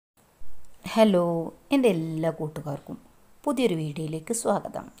Hello, എൻ്റെ എല്ലാ കൂട്ടുകാർക്കും പുതിയൊരു വീഡിയോയിലേക്ക്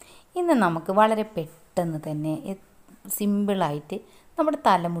സ്വാഗതം. ഇന്ന് നമുക്ക് വളരെ പെട്ടെന്ന് തന്നെ സിമ്പിളായിട്ട് നമ്മുടെ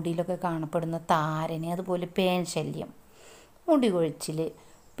തലമുടിയിലൊക്കെ കാണപ്പെടുന്ന താരന്, അതുപോലെ പേൻ ശല്യം, മുടി കൊഴിച്ചിൽ,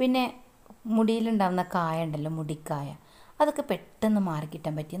 പിന്നെ മുടിയിലുണ്ടാകുന്ന കായ ഉണ്ടല്ലോ, മുടിക്കായ, അതൊക്കെ പെട്ടെന്ന്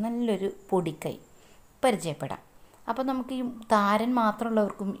മാറിക്കിട്ടാൻ പറ്റിയ നല്ലൊരു പൊടിക്കൈ പരിചയപ്പെടാം. അപ്പോൾ നമുക്ക് ഈ താരൻ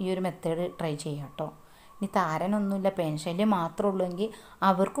മാത്രമുള്ളവർക്കും ഈ ഒരു മെത്തേഡ് ട്രൈ ചെയ്യാം കേട്ടോ. ഇനി താരനൊന്നുമില്ല, പേൻ ശല്യം മാത്രമേ ഉള്ളൂവെങ്കിൽ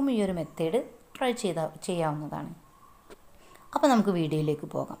അവർക്കും ഈ ഒരു മെത്തേഡ് ട്രൈ ചെയ്യാവുന്നതാണ്. അപ്പോൾ നമുക്ക് വീഡിയോയിലേക്ക്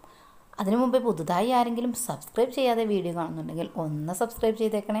പോകാം. അതിനു മുമ്പേ പുതുതായി ആരെങ്കിലും സബ്സ്ക്രൈബ് ചെയ്യാതെ വീഡിയോ കാണുന്നുണ്ടെങ്കിൽ ഒന്ന് സബ്സ്ക്രൈബ്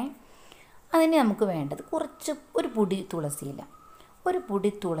ചെയ്തേക്കണേ. അതിന് നമുക്ക് വേണ്ടത് ഒരു പൊടി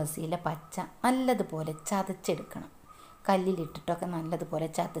തുളസിയില പച്ച നല്ലതുപോലെ ചതച്ചെടുക്കണം. കല്ലിലിട്ടിട്ടൊക്കെ നല്ലതുപോലെ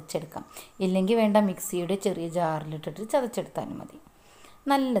ചതച്ചെടുക്കാം. ഇല്ലെങ്കിൽ വേണ്ട, മിക്സിയുടെ ചെറിയ ജാറിലിട്ടിട്ട് ചതച്ചെടുത്താലും മതി.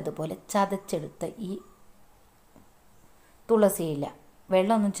 നല്ലതുപോലെ ചതച്ചെടുത്ത ഈ തുളസിയില,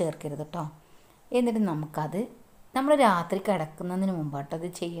 വെള്ളമൊന്നും ചേർക്കരുത് കേട്ടോ. എന്നിട്ട് നമ്മൾ രാത്രി കിടക്കുന്നതിന് മുമ്പാട്ടോ അത്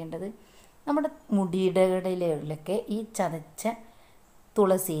ചെയ്യേണ്ടത്. നമ്മുടെ മുടിയുടെ ഇടയിലൊക്കെ ഈ ചതച്ച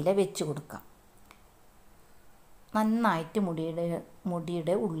തുളസിയില വെച്ച് കൊടുക്കാം. നന്നായിട്ട്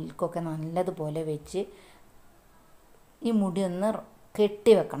മുടിയുടെ ഉള്ളിലേക്കൊക്കെ നല്ലതുപോലെ വെച്ച് ഈ മുടി ഒന്ന്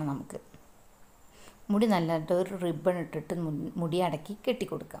കെട്ടി വെക്കണം. നമുക്ക് മുടി നല്ലതായിട്ട് ഒരു റിബൺ ഇട്ടിട്ട് മുടി അടക്കി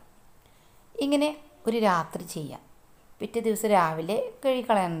കെട്ടിക്കൊടുക്കാം. ഇങ്ങനെ ഒരു രാത്രി ചെയ്യാം. പിറ്റേ ദിവസം രാവിലെ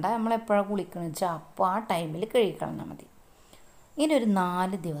കഴുകിക്കളയണ്ട, നമ്മളെപ്പോഴാണ് കുളിക്കണമെന്ന് വെച്ചാൽ അപ്പോൾ ആ ടൈമിൽ കഴുകിക്കളഞ്ഞാൽ മതി. ഇങ്ങനെ ഒരു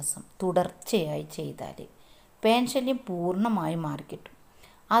 4 ദിവസം തുടർച്ചയായി ചെയ്താൽ പേൻ ശല്യം പൂർണ്ണമായി മാറിക്കിട്ടും.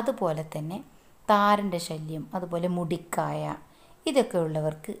 അതുപോലെ തന്നെ താരൻ്റെ ശല്യം, അതുപോലെ മുടിക്കായ, ഇതൊക്കെ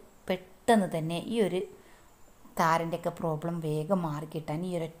ഉള്ളവർക്ക് പെട്ടെന്ന് തന്നെ ഈ ഒരു താരൻ്റെയൊക്കെ പ്രോബ്ലം വേഗം മാറിക്കിട്ടാൻ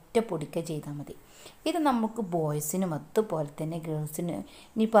ഈ ഒരൊറ്റ പൊടിക്ക ചെയ്താൽ മതി. ഇത് നമുക്ക് ബോയ്സിനും അതുപോലെ തന്നെ ഗേൾസിന്,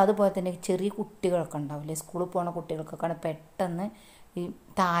 ഇനിയിപ്പോൾ അതുപോലെ തന്നെ ചെറിയ കുട്ടികളൊക്കെ ഉണ്ടാവില്ലേ, സ്കൂളിൽ പോകുന്ന കുട്ടികൾക്കൊക്കെയാണ് പെട്ടെന്ന് ഈ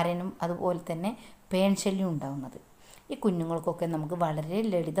താരനും അതുപോലെ തന്നെ പേൻ ശല്യം ഉണ്ടാകുന്നത്. ഈ കുഞ്ഞുങ്ങൾക്കൊക്കെ നമുക്ക് വളരെ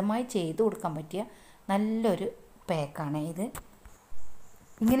ലളിതമായി ചെയ്തു കൊടുക്കാൻ പറ്റിയ നല്ലൊരു പാക്കാണ് ഇത്.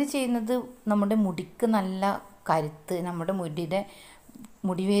 ഇങ്ങനെ ചെയ്യുന്നത് നമ്മുടെ മുടിക്ക് നല്ല കരുത്ത്, നമ്മുടെ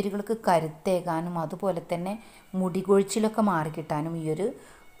മുടിവേരുകൾക്ക് കരുത്തേകാനും അതുപോലെ തന്നെ മുടി കൊഴിച്ചിലൊക്കെ മാറിക്കിട്ടാനും ഈ ഒരു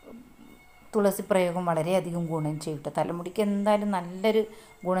തുളസി പ്രയോഗം വളരെയധികം ഗുണം ചെയ്യും. തലമുടിക്ക് എന്തായാലും നല്ലൊരു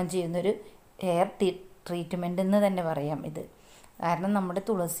ഗുണം ചെയ്യുന്നൊരു ഹെയർ ട്രീറ്റ്മെൻ്റ് എന്ന് തന്നെ പറയാം ഇത്. കാരണം നമ്മുടെ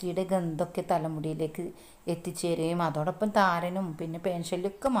തുളസിയുടെ ഗന്ധമൊക്കെ തലമുടിയിലേക്ക് എത്തിച്ചേരുകയും അതോടൊപ്പം താരനും പിന്നെ പേൻ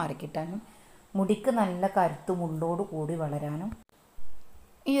ശല്യമൊക്കെ മാറിക്കിട്ടാനും മുടിക്ക് നല്ല കരുത്ത് മുള്ളോട് കൂടി വളരാനും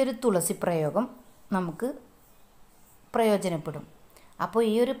ഈ ഒരു തുളസി പ്രയോഗം നമുക്ക് പ്രയോജനപ്പെടും. അപ്പോൾ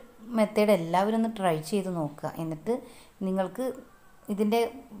ഈ ഒരു മെത്തേഡ് എല്ലാവരും ഒന്ന് ട്രൈ ചെയ്ത് നോക്കുക. എന്നിട്ട് നിങ്ങൾക്ക് ഇതിൻ്റെ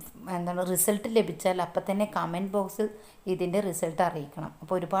റിസൾട്ട് ലഭിച്ചാൽ അപ്പം തന്നെ കമൻറ്റ് ബോക്സിൽ ഇതിൻ്റെ റിസൾട്ട് അറിയിക്കണം.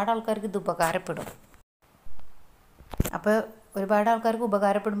 അപ്പോൾ ഒരുപാട് ആൾക്കാർക്ക് ഇത് ഉപകാരപ്പെടും.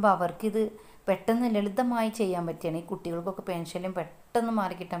 ഉപകാരപ്പെടുമ്പോൾ അവർക്കിത് പെട്ടെന്ന് ലളിതമായി ചെയ്യാൻ പറ്റിയാണ്. ഈ കുട്ടികൾക്കൊക്കെ പേൻ ശല്യം പെട്ടെന്ന്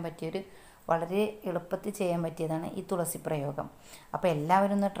മാറിക്കിട്ടാൻ പറ്റിയൊരു വളരെ എളുപ്പത്തിൽ ചെയ്യാൻ പറ്റിയതാണ് ഈ തുളസി പ്രയോഗം. അപ്പോൾ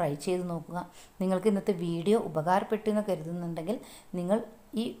എല്ലാവരും ഒന്ന് ട്രൈ ചെയ്ത് നോക്കുക. നിങ്ങൾക്ക് ഇന്നത്തെ വീഡിയോ ഉപകാരപ്പെട്ടു എന്ന് കരുതുന്നുണ്ടെങ്കിൽ നിങ്ങൾ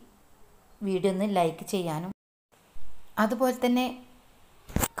ഈ വീഡിയോ ഒന്ന് ലൈക്ക് ചെയ്യാനും അതുപോലെ തന്നെ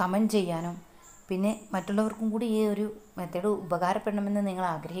കമൻറ്റ് ചെയ്യാനും പിന്നെ മറ്റുള്ളവർക്കും കൂടി ഈ ഒരു മെത്തേഡ് ഉപകാരപ്പെടണമെന്ന് നിങ്ങൾ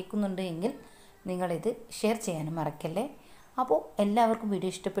ആഗ്രഹിക്കുന്നുണ്ട് എങ്കിൽ നിങ്ങളിത് ഷെയർ ചെയ്യാനും മറക്കല്ലേ. അപ്പോൾ എല്ലാവർക്കും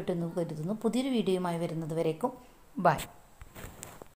വീഡിയോ ഇഷ്ടപ്പെട്ടു എന്ന് കരുതുന്നു. പുതിയൊരു വീഡിയോയുമായി വരുന്നത് വരേക്കും ബൈ.